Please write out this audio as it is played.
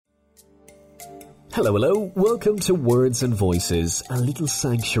Hello, hello. Welcome to Words and Voices, a little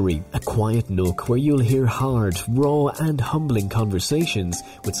sanctuary, a quiet nook where you'll hear hard, raw and humbling conversations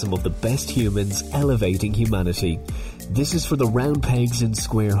with some of the best humans elevating humanity. This is for the round pegs in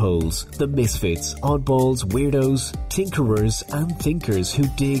square holes, the misfits, oddballs, weirdos, tinkerers and thinkers who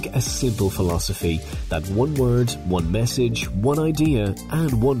dig a simple philosophy that one word, one message, one idea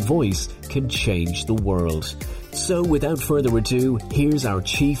and one voice can change the world. So without further ado, here's our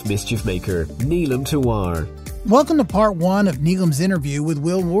chief mischief maker, Neelam Tawar. Welcome to part one of Neelam's interview with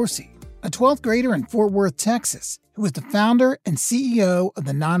Will Worsey, a 12th grader in Fort Worth, Texas, who is the founder and CEO of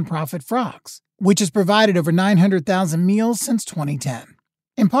the nonprofit Frogs, which has provided over 900,000 meals since 2010.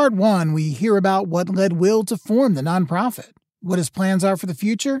 In part one, we hear about what led Will to form the nonprofit, what his plans are for the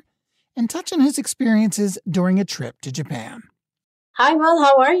future, and touch on his experiences during a trip to Japan. Hi, Will.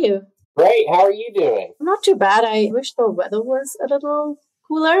 How are you? Great. How are you doing? Not too bad. I wish the weather was a little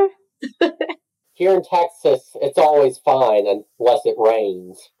cooler. Here in Texas, it's always fine unless it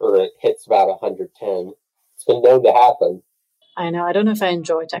rains or it hits about 110. It's been known to happen. I know. I don't know if I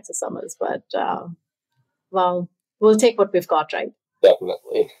enjoy Texas summers, but, well, we'll take what we've got, right?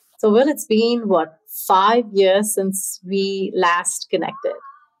 Definitely. So, Will, it's been, 5 years since we last connected?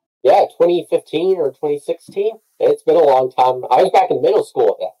 Yeah, 2015 or 2016. It's been a long time. I was back in middle school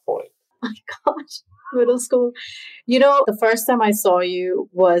at that point. My gosh, middle school. You know, the first time I saw you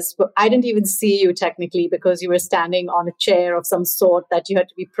I didn't even see you technically because you were standing on a chair of some sort that you had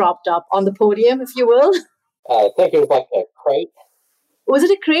to be propped up on the podium, if you will. I think it was like a crate. Was it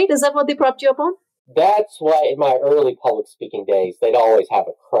a crate? Is that what they propped you up on? That's why in my early public speaking days, they'd always have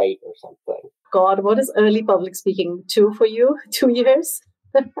a crate or something. God, what is early public speaking? 2 for you? 2 years?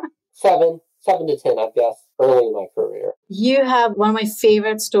 7 to 10, I guess, early in my career. You have one of my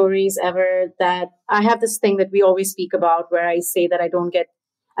favorite stories ever that I have this thing that we always speak about where I say that I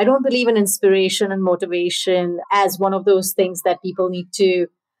don't believe in inspiration and motivation as one of those things that people need to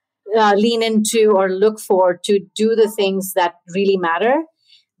lean into or look for to do the things that really matter.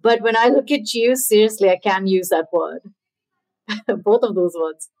 But when I look at you, seriously, I can use that word, both of those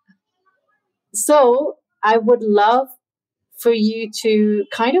words. So I would love for you to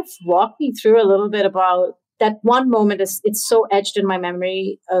kind of walk me through a little bit about that one moment. It's so etched in my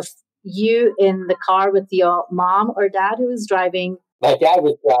memory of you in the car with your mom or dad who was driving. My dad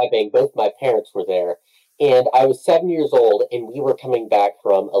was driving. Both my parents were there. And I was 7 years old, and we were coming back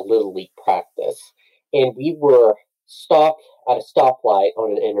from a Little League practice. And we were stopped at a stoplight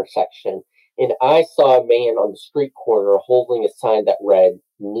on an intersection. And I saw a man on the street corner holding a sign that read,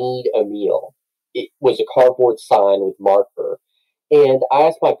 "Need a meal." It was a cardboard sign with marker. And I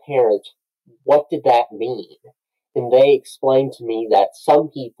asked my parents, what did that mean? And they explained to me that some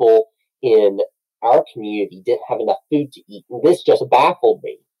people in our community didn't have enough food to eat. And this just baffled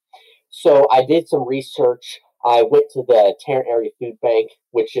me. So I did some research. I went to the Tarrant Area Food Bank,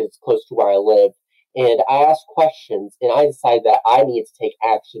 which is close to where I live. And I asked questions, and I decided that I needed to take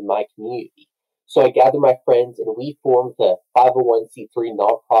action in my community. So I gathered my friends, and we formed the 501c3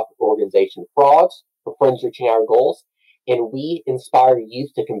 nonprofit organization Frogs for Friends Reaching Our Goals. And we inspire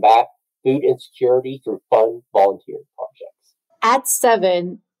youth to combat food insecurity through fun volunteering projects. At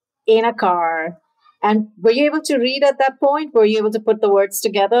 7, in a car. And were you able to read at that point? Were you able to put the words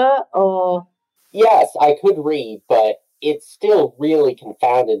together? Or Yes, I could read, but it still really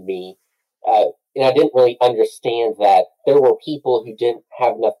confounded me. And I didn't really understand that there were people who didn't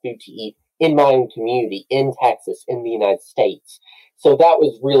have enough food to eat in my own community, in Texas, in the United States. So that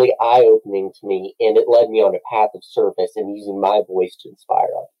was really eye-opening to me, and it led me on a path of service and using my voice to inspire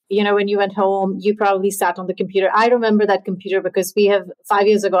others. You know, when you went home, you probably sat on the computer. I remember that computer because 5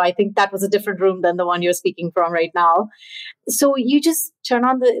 years ago, I think that was a different room than the one you're speaking from right now. So you just turn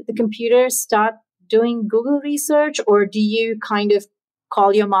on the computer, start doing Google research, or do you kind of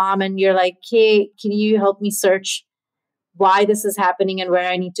call your mom and you're like, hey, can you help me search why this is happening and where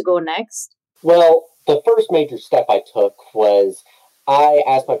I need to go next? Well, the first major step I took was I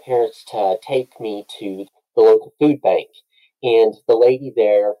asked my parents to take me to the local food bank. And the lady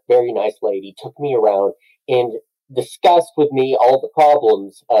there, very nice lady, took me around and discussed with me all the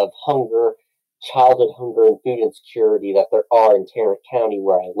problems of hunger, childhood hunger, and food insecurity that there are in Tarrant County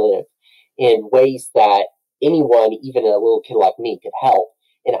where I live, in ways that anyone, even a little kid like me, could help.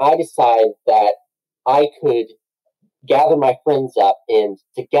 And I decided that I could gather my friends up, and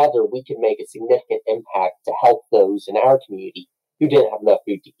together we could make a significant impact to help those in our community who didn't have enough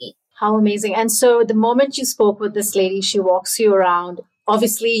food to eat. How amazing. And so the moment you spoke with this lady, she walks you around.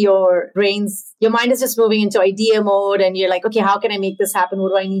 Obviously, your mind is just moving into idea mode, and you're like, okay, how can I make this happen? What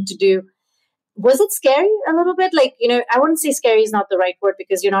do I need to do? Was it scary a little bit? Like, I wouldn't say scary is not the right word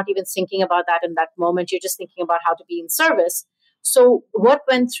because you're not even thinking about that in that moment. You're just thinking about how to be in service. So what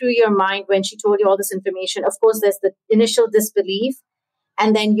went through your mind when she told you all this information? Of course, there's the initial disbelief.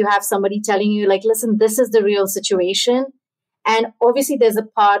 And then you have somebody telling you, like, listen, this is the real situation. And obviously there's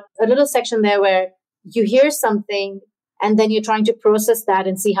a little section there where you hear something and then you're trying to process that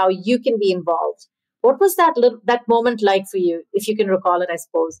and see how you can be involved. What was that moment like for you, if you can recall it, I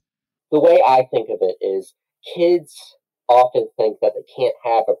suppose? The way I think of it is kids often think that they can't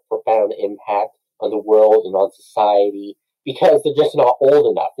have a profound impact on the world and on society because they're just not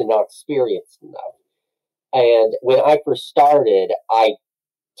old enough, they're not experienced enough. And when I first started, I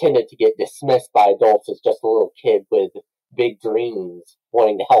tended to get dismissed by adults as just a little kid with big dreams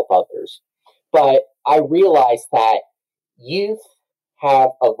wanting to help others. But I realized that youth have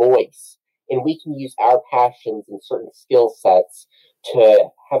a voice, and we can use our passions and certain skill sets to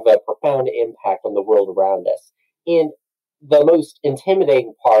have a profound impact on the world around us. And the most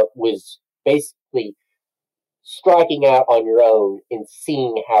intimidating part was basically striking out on your own and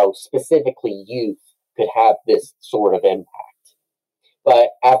seeing how specifically youth could have this sort of impact. But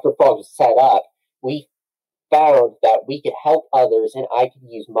after Frogs was set up, we found that we could help others, and I could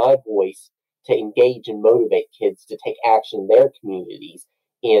use my voice to engage and motivate kids to take action in their communities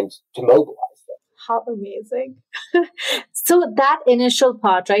and to mobilize them. How amazing. So that initial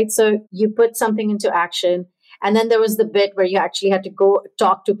part, right? So you put something into action, and then there was the bit where you actually had to go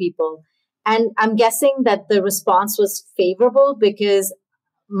talk to people. And I'm guessing that the response was favorable because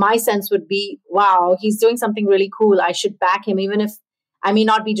my sense would be, wow, he's doing something really cool. I should back him, even if I may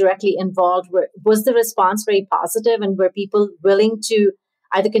not be directly involved. Was the response very positive, and were people willing to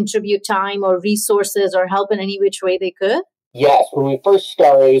either contribute time or resources or help in any which way they could? Yes, when we first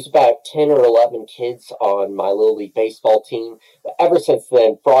started, it was about 10 or 11 kids on my Little League baseball team. But ever since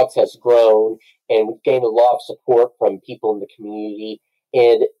then, Frogs has grown, and we've gained a lot of support from people in the community.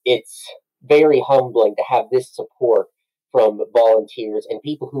 And it's very humbling to have this support from volunteers and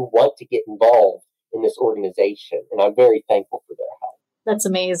people who want to get involved in this organization. And I'm very thankful for their help. That's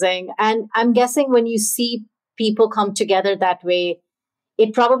amazing. And I'm guessing when you see people come together that way,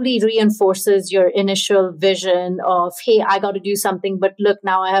 it probably reinforces your initial vision of, hey, I got to do something, but look,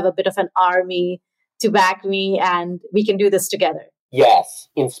 now I have a bit of an army to back me and we can do this together. Yes,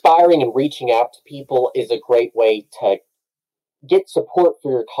 inspiring and reaching out to people is a great way to get support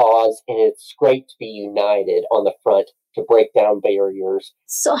for your cause, and it's great to be united on the front to break down barriers.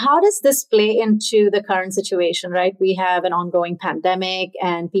 So how does this play into the current situation, right? We have an ongoing pandemic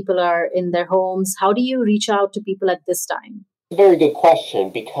and people are in their homes. How do you reach out to people at this time? A very good question,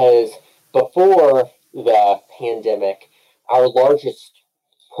 because before the pandemic, our largest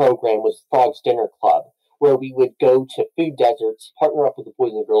program was Frogs Dinner Club, where we would go to food deserts, partner up with the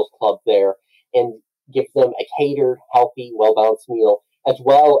Boys and Girls Club there, and give them a catered, healthy, well-balanced meal, as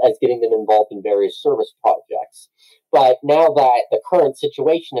well as getting them involved in various service projects. But now that the current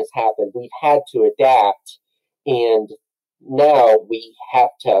situation has happened, we've had to adapt, and now we have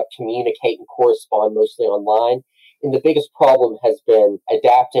to communicate and correspond mostly online. And the biggest problem has been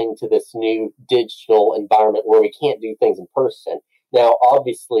adapting to this new digital environment where we can't do things in person. Now,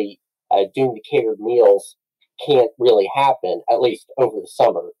 obviously, doing the catered meals can't really happen, at least over the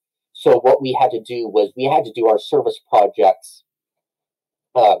summer. So what we had to do was we had to do our service projects,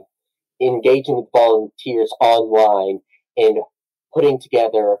 engaging with volunteers online and putting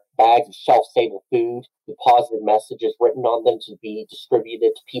together bags of shelf-stable food with positive messages written on them to be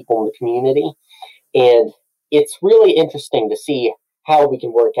distributed to people in the community. And it's really interesting to see how we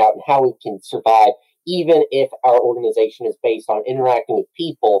can work out and how we can survive. Even if our organization is based on interacting with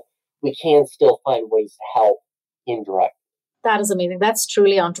people, we can still find ways to help indirectly. That is amazing. That's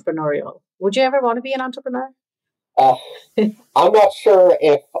truly entrepreneurial. Would you ever want to be an entrepreneur? I'm not sure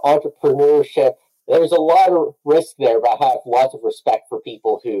if entrepreneurship, there's a lot of risk there, but I have lots of respect for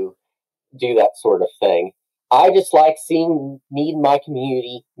people who do that sort of thing. I just like seeing need in my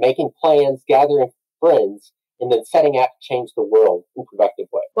community, making plans, gathering friends, and then setting out to change the world in a productive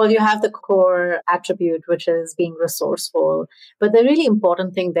way. Well, you have the core attribute, which is being resourceful. But the really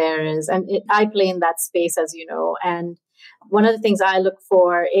important thing there is, I play in that space, as you know, and one of the things I look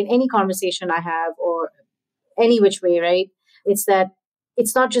for in any conversation I have or any which way, right? It's that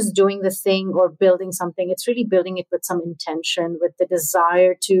it's not just doing the thing or building something. It's really building it with some intention, with the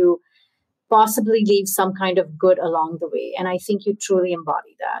desire to possibly leave some kind of good along the way. And I think you truly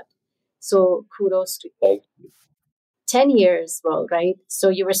embody that. So kudos to you. Thank you. 10 years, well, right? So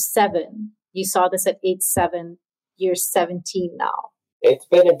you were 7. You saw this at age 7. You're 17 now. It's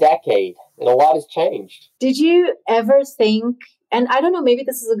been a decade and a lot has changed. Did you ever think And I don't know, maybe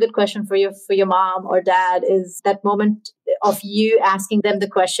this is a good question for your mom or dad, is that moment of you asking them the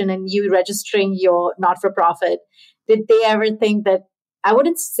question and you registering your not-for-profit. Did they ever think that, I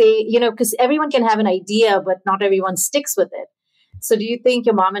wouldn't say, because everyone can have an idea, but not everyone sticks with it. So do you think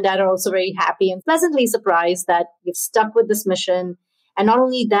your mom and dad are also very happy and pleasantly surprised that you've stuck with this mission? And not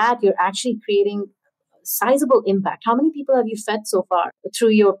only that, you're actually creating sizable impact. How many people have you fed so far through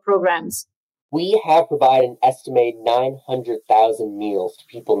your programs? We have provided an estimated 900,000 meals to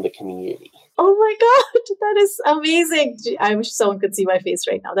people in the community. Oh my God, that is amazing. I wish someone could see my face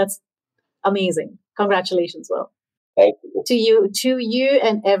right now. That's amazing. Congratulations, Will. Thank you. To you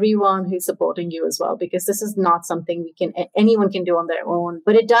and everyone who's supporting you as well, because this is not something anyone can do on their own.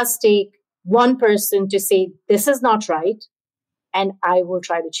 But it does take one person to say, this is not right, and I will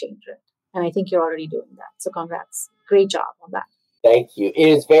try to change it. And I think you're already doing that. So congrats. Great job on that. Thank you. It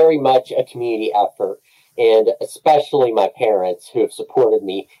is very much a community effort, and especially my parents who have supported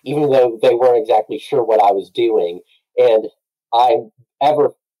me, even though they weren't exactly sure what I was doing. And I'm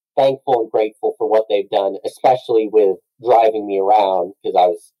ever thankful and grateful for what they've done, especially with driving me around because I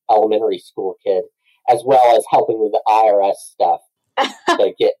was elementary school kid, as well as helping with the IRS stuff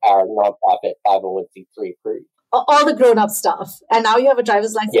to get our nonprofit 501c3 approved. All the grown-up stuff. And now you have a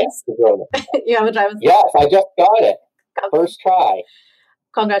driver's license? Yes, the grown-up. You have a driver's license? Yes, I just got it. First try.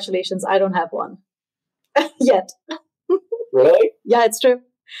 Congratulations. I don't have one yet. Really? Yeah, it's true.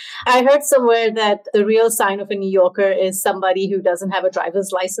 I heard somewhere that the real sign of a New Yorker is somebody who doesn't have a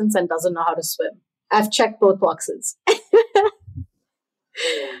driver's license and doesn't know how to swim. I've checked both boxes.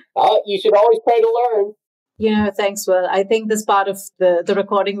 You should always try to learn. Thanks, Will. I think this part of the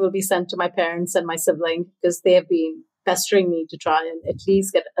recording will be sent to my parents and my sibling because they have been pestering me to try and at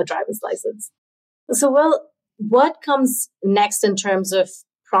least get a driver's license. So, Will, what comes next in terms of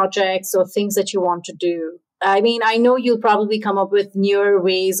projects or things that you want to do? I mean, I know you'll probably come up with newer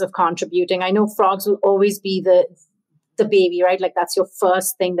ways of contributing. I know frogs will always be the baby, right? Like that's your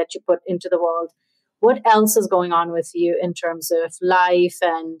first thing that you put into the world. What else is going on with you in terms of life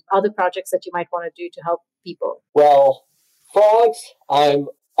and other projects that you might want to do to help people? Well, frogs, I'm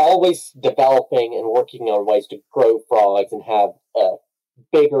always developing and working on ways to grow frogs and have a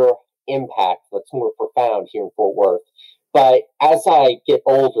bigger impact that's more profound here in Fort Worth. But as I get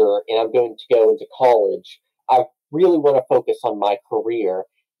older and I'm going to go into college, I really want to focus on my career.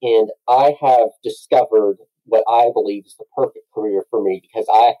 And I have discovered what I believe is the perfect career for me because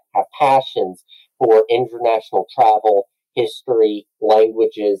I have passions for international travel, history,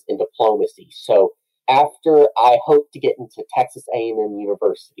 languages, and diplomacy. So after I hope to get into Texas A&M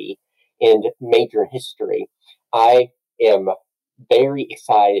University and major in history, I am very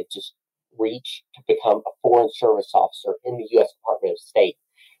excited to reach to become a foreign service officer in the U.S. Department of State,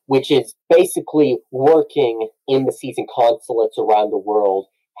 which is basically working embassies and consulates around the world,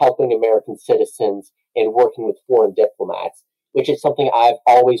 helping American citizens and working with foreign diplomats, which is something I've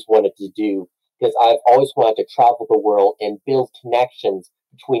always wanted to do because I've always wanted to travel the world and build connections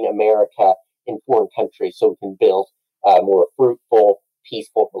between America and foreign countries so we can build more fruitful,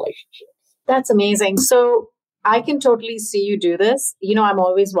 peaceful relationships. That's amazing. So I can totally see you do this. I'm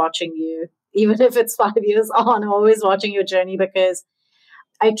always watching you, even if it's 5 years on, I'm always watching your journey because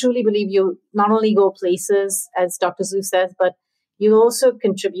I truly believe you not only go places, as Dr. Zhu says, but you also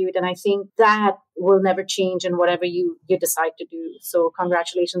contribute. And I think that will never change in whatever you decide to do. So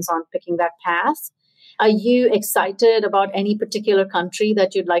congratulations on picking that path. Are you excited about any particular country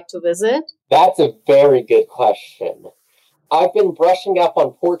that you'd like to visit? That's a very good question. I've been brushing up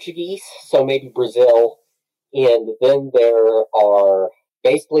on Portuguese, so maybe Brazil. And then there are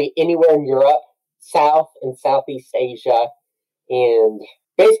basically anywhere in Europe, South and Southeast Asia. And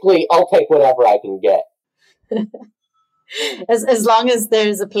basically, I'll take whatever I can get. As long as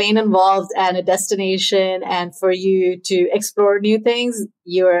there's a plane involved and a destination and for you to explore new things,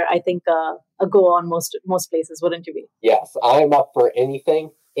 you're, I think, a go on most places, wouldn't you be? Yes, I'm up for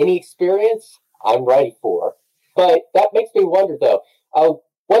anything. Any experience, I'm ready for. But that makes me wonder, though,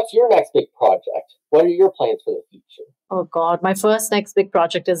 what's your next big project? What are your plans for the future? Oh, God. My next big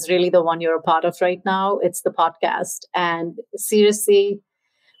project is really the one you're a part of right now. It's the podcast. And seriously,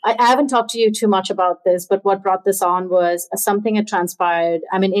 I haven't talked to you too much about this, but what brought this on was something had transpired.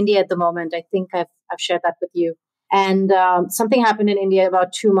 I'm in India at the moment. I think I've shared that with you. And something happened in India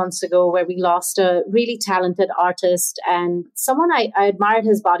about 2 months ago where we lost a really talented artist and someone I admired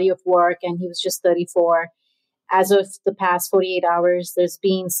his body of work, and he was just 34. As of the past 48 hours, there's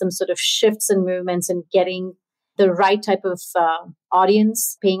been some sort of shifts and movements in getting the right type of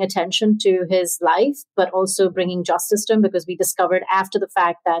audience paying attention to his life, but also bringing justice to him because we discovered after the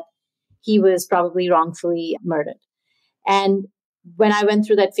fact that he was probably wrongfully murdered. And when I went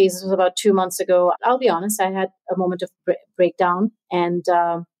through that phase, it was about 2 months ago. I'll be honest, I had a moment of breakdown. And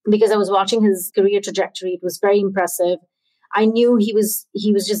because I was watching his career trajectory, it was very impressive. I knew he was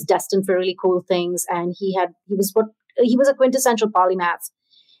just destined for really cool things. And he was a quintessential polymath.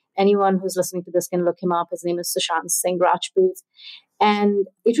 Anyone who's listening to this can look him up. His name is Sushant Singh Rajput. And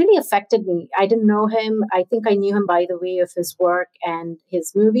it really affected me. I didn't know him. I think I knew him by the way of his work and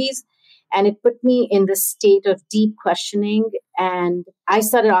his movies. And it put me in this state of deep questioning. And I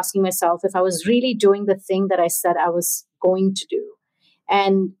started asking myself if I was really doing the thing that I said I was going to do.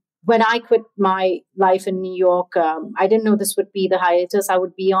 And when I quit my life in New York, I didn't know this would be the hiatus I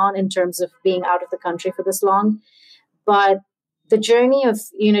would be on in terms of being out of the country for this long. But the journey of,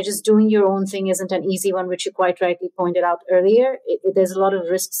 just doing your own thing isn't an easy one, which you quite rightly pointed out earlier. There's a lot of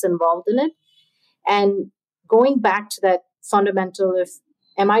risks involved in it. And going back to that fundamental of,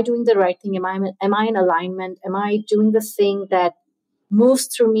 am I doing the right thing? Am I in alignment? Am I doing the thing that moves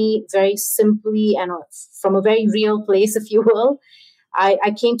through me very simply and from a very real place, if you will?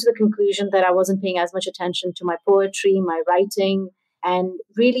 I came to the conclusion that I wasn't paying as much attention to my poetry, my writing, and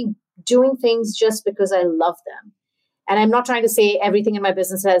really doing things just because I love them. And I'm not trying to say everything in my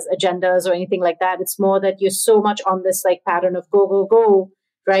business has agendas or anything like that. It's more that you're so much on this pattern of go, go, go,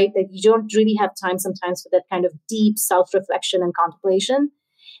 right? That you don't really have time sometimes for that kind of deep self-reflection and contemplation.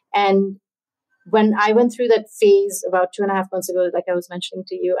 And when I went through that phase about 2.5 months ago, like I was mentioning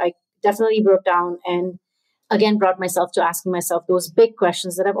to you, I definitely broke down and again brought myself to asking myself those big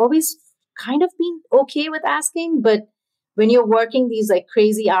questions that I've always kind of been okay with asking. But when you're working these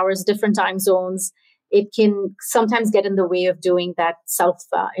crazy hours, different time zones, it can sometimes get in the way of doing that self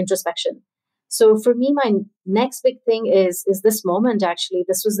introspection. So for me, my next big thing is this moment. Actually,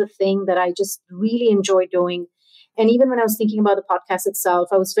 this was the thing that I just really enjoy doing. And even when I was thinking about the podcast itself,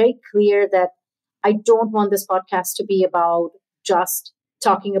 I was very clear that I don't want this podcast to be about just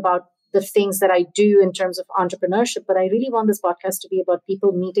talking about the things that I do in terms of entrepreneurship, but I really want this podcast to be about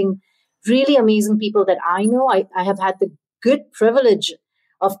people meeting really amazing people that I know. I have had the good privilege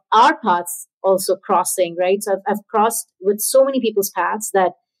of our paths also crossing, right? So I've crossed with so many people's paths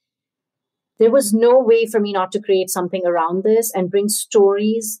that there was no way for me not to create something around this and bring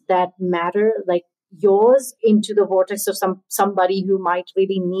stories that matter, like yours, into the vortex of somebody who might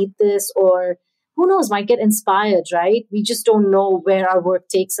really need this, or who knows, might get inspired, right? We just don't know where our work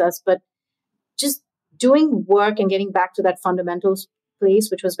takes us, but just doing work and getting back to that fundamentals place,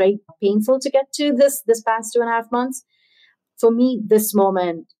 which was very painful to get to this past 2.5 months. For me, this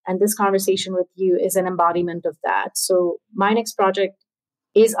moment and this conversation with you is an embodiment of that. So my next project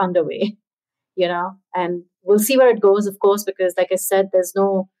is underway, and we'll see where it goes, of course, because like I said, there's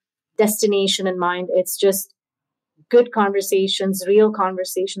no destination in mind. It's just good conversations, real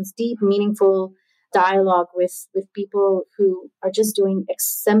conversations, deep, meaningful dialogue with people who are just doing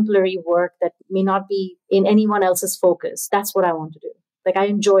exemplary work that may not be in anyone else's focus. That's what I want to do. I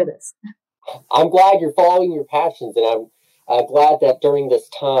enjoy this. I'm glad you're following your passions, and I'm glad that during this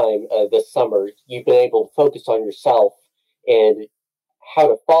time, this summer, you've been able to focus on yourself and how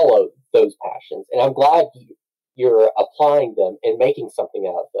to follow those passions. And I'm glad you're applying them and making something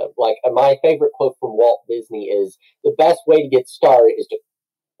out of them. My favorite quote from Walt Disney is, the best way to get started is to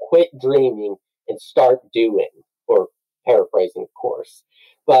quit dreaming and start doing, or paraphrasing, of course.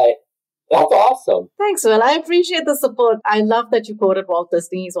 But that's awesome. Thanks, Will. I appreciate the support. I love that you quoted Walt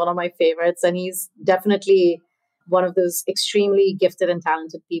Disney. He's one of my favorites, and he's definitely one of those extremely gifted and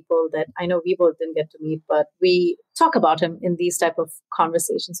talented people that I know we both didn't get to meet, but we talk about him in these type of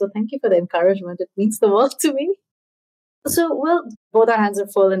conversations. So thank you for the encouragement. It means the world to me. So, Will, both our hands are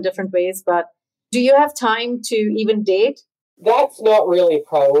full in different ways, but do you have time to even date? That's not really a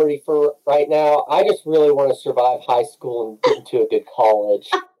priority for right now. I just really want to survive high school and get into a good college.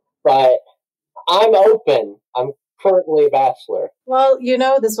 But I'm open. I'm currently a bachelor. Well,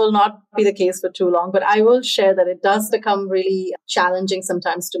 this will not be the case for too long, but I will share that it does become really challenging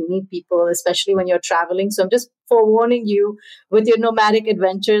sometimes to meet people, especially when you're traveling. So I'm just forewarning you with your nomadic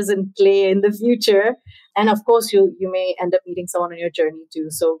adventures and play in the future. And of course, you may end up meeting someone on your journey too.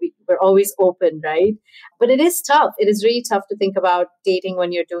 So we're always open, right? But it is tough. It is really tough to think about dating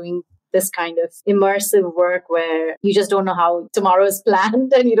when you're doing this kind of immersive work where you just don't know how tomorrow is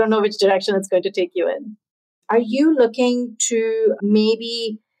planned and you don't know which direction it's going to take you in. Are you looking to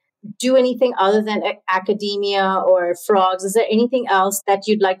maybe do anything other than academia or frogs? Is there anything else that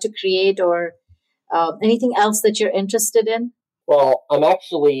you'd like to create, or anything else that you're interested in? Well, I'm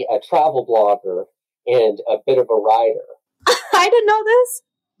actually a travel blogger and a bit of a writer. I didn't know this.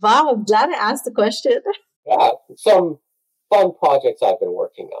 Wow, I'm glad I asked the question. Yeah, some fun projects I've been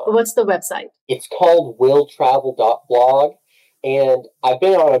working on. What's the website? It's called willtravel.blog. And I've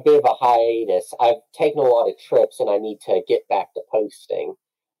been on a bit of a hiatus. I've taken a lot of trips and I need to get back to posting.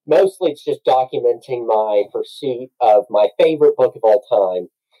 Mostly it's just documenting my pursuit of my favorite book of all time,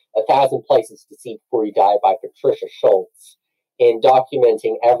 A Thousand Places to See Before You Die by Patricia Schultz, and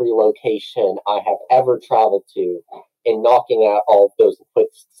documenting every location I have ever traveled to and knocking out all of those in quick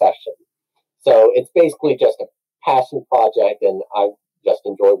succession. So it's basically just a passion project and I just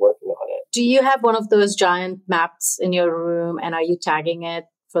enjoy working on it. Do you have one of those giant maps in your room and are you tagging it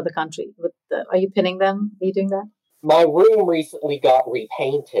for the country? Are you pinning them? Are you doing that? My room recently got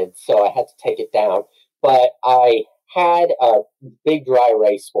repainted, so I had to take it down. But I had a big dry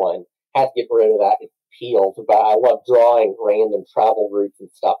erase one. Had to get rid of that. It peeled. But I love drawing random travel routes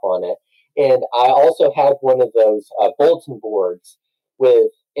and stuff on it. And I also have one of those bulletin boards with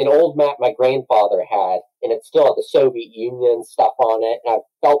an old map my grandfather had, and it still had the Soviet Union stuff on it. And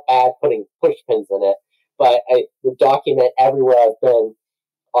I felt bad putting push pins in it, but I would document everywhere I've been: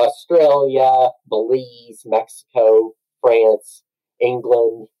 Australia, Belize, Mexico, France,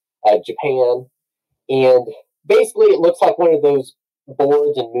 England, Japan. And basically it looks like one of those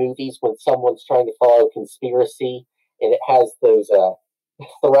boards in movies when someone's trying to follow a conspiracy, and it has those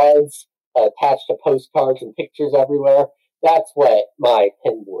threads attached to postcards and pictures everywhere. That's what my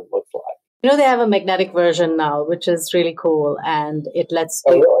pin board looks like. You know, they have a magnetic version now, which is really cool. And it lets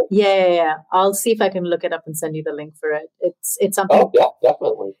you... Oh, really? Yeah. I'll see if I can look it up and send you the link for it. It's something... Oh, yeah,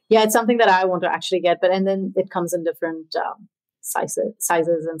 definitely. Yeah, it's something that I want to actually get. And then it comes in different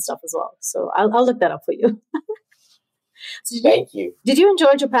sizes and stuff as well. So I'll look that up for you. So Thank you. Did you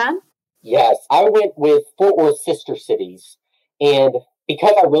enjoy Japan? Yes, I went with Fort Worth Sister Cities. And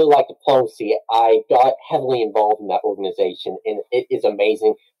because I really like diplomacy, I got heavily involved in that organization, and it is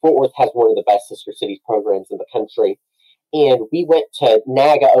amazing. Fort Worth has one of the best Sister Cities programs in the country. And we went to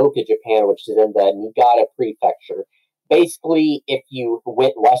Nagaoka, Japan, which is in the Niigata Prefecture. Basically, if you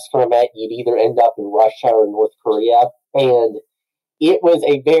went west from it, you'd either end up in Russia or North Korea. And it was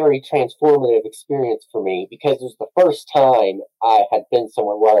a very transformative experience for me because it was the first time I had been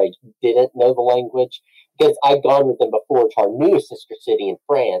somewhere where I didn't know the language. Because I'd gone with them before to our newest sister city in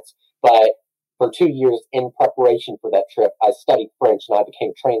France, but for 2 years in preparation for that trip, I studied French and I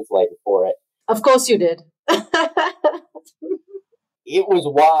became translator for it. Of course you did. It was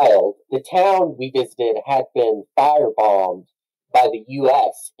wild. The town we visited had been firebombed by the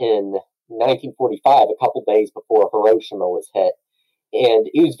U.S. in 1945, a couple days before Hiroshima was hit. And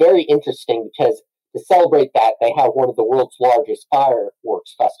it was very interesting because to celebrate that, they have one of the world's largest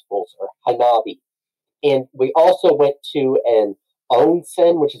fireworks festivals, or Hanabi. And we also went to an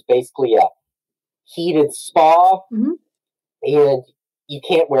onsen, which is basically a heated spa. Mm-hmm. And you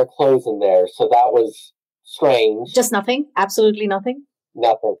can't wear clothes in there. So that was strange. Just nothing? Absolutely nothing?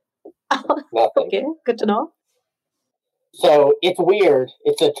 Nothing. Nothing. Okay, good to know. So it's weird.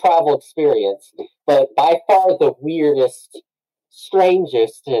 It's a travel experience. But by far the weirdest,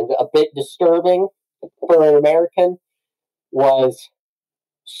 strangest, and a bit disturbing for an American was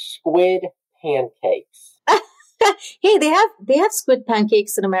squid pancakes. Hey, they have squid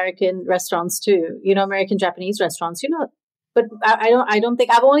pancakes in American restaurants too. You know, American Japanese restaurants. You know, but I don't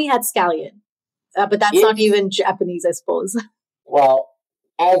think I've only had scallion, but that's not even Japanese, I suppose. Well,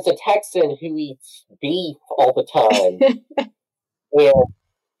 as a Texan who eats beef all the time and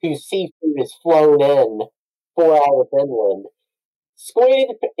whose seafood is flown in 4 hours inland,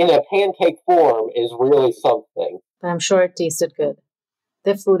 squid in a pancake form is really something. But I'm sure it tasted good.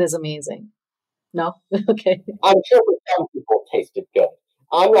 Their food is amazing. No? Okay. I'm sure for some people it tasted good.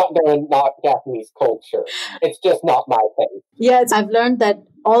 I'm not going to knock Japanese culture. It's just not my thing. Yeah, I've learned that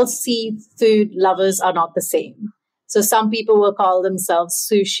all seafood lovers are not the same. So some people will call themselves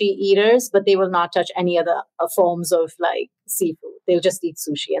sushi eaters, but they will not touch any other forms of like seafood. They'll just eat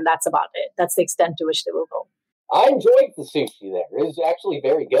sushi, and that's about it. That's the extent to which they will go. I enjoyed the sushi there. It was actually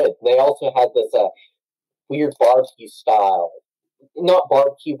very good. They also had this weird barbecue style. Not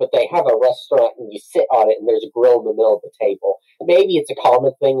barbecue, but they have a restaurant and you sit on it and there's a grill in the middle of the table. Maybe it's a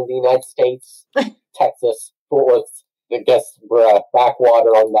common thing in the United States, Texas, Fort Worth. I guess we're a backwater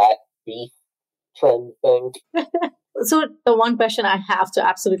on that beef trend thing. So the one question I have to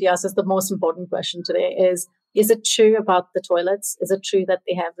absolutely ask is the most important question today is it true about the toilets? Is it true that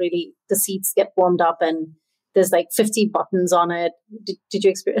they have really, the seats get warmed up and there's like 50 buttons on it? Did you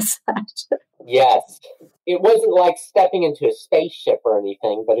experience that? Yes. It wasn't like stepping into a spaceship or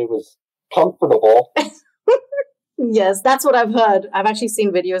anything, but it was comfortable. Yes, that's what I've heard. I've actually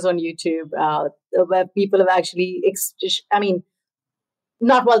seen videos on YouTube where people have actually,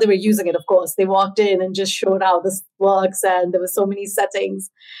 not while they were using it, of course. They walked in and just showed how this works, and there were so many settings.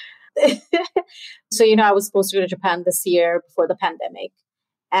 So, I was supposed to go to Japan this year before the pandemic.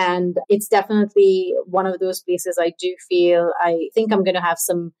 And it's definitely one of those places I think I'm going to have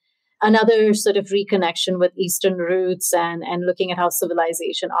another sort of reconnection with Eastern roots and looking at how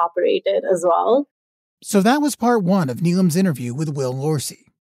civilization operated as well. So that was part 1 of Neelam's interview with Will Lorcy.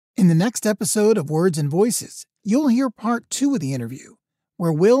 In the next episode of Words and Voices, you'll hear part 2 of the interview,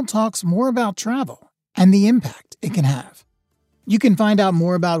 where Will talks more about travel and the impact it can have. You can find out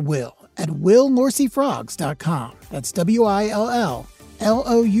more about Will at willlourceyfrogs.com. That's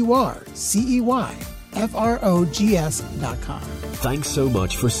WILLLOURCEYFROGS.com. Thanks so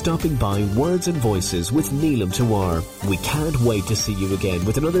much for stopping by Words and Voices with Neelam Tawar. We can't wait to see you again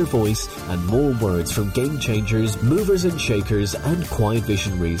with another voice and more words from game changers, movers and shakers, and quiet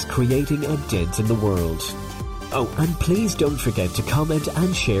visionaries creating a dent in the world. Oh, and please don't forget to comment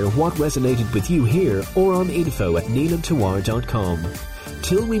and share what resonated with you here or on info@neelamtawar.com.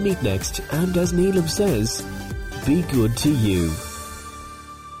 Till we meet next, and as Neelam says, be good to you.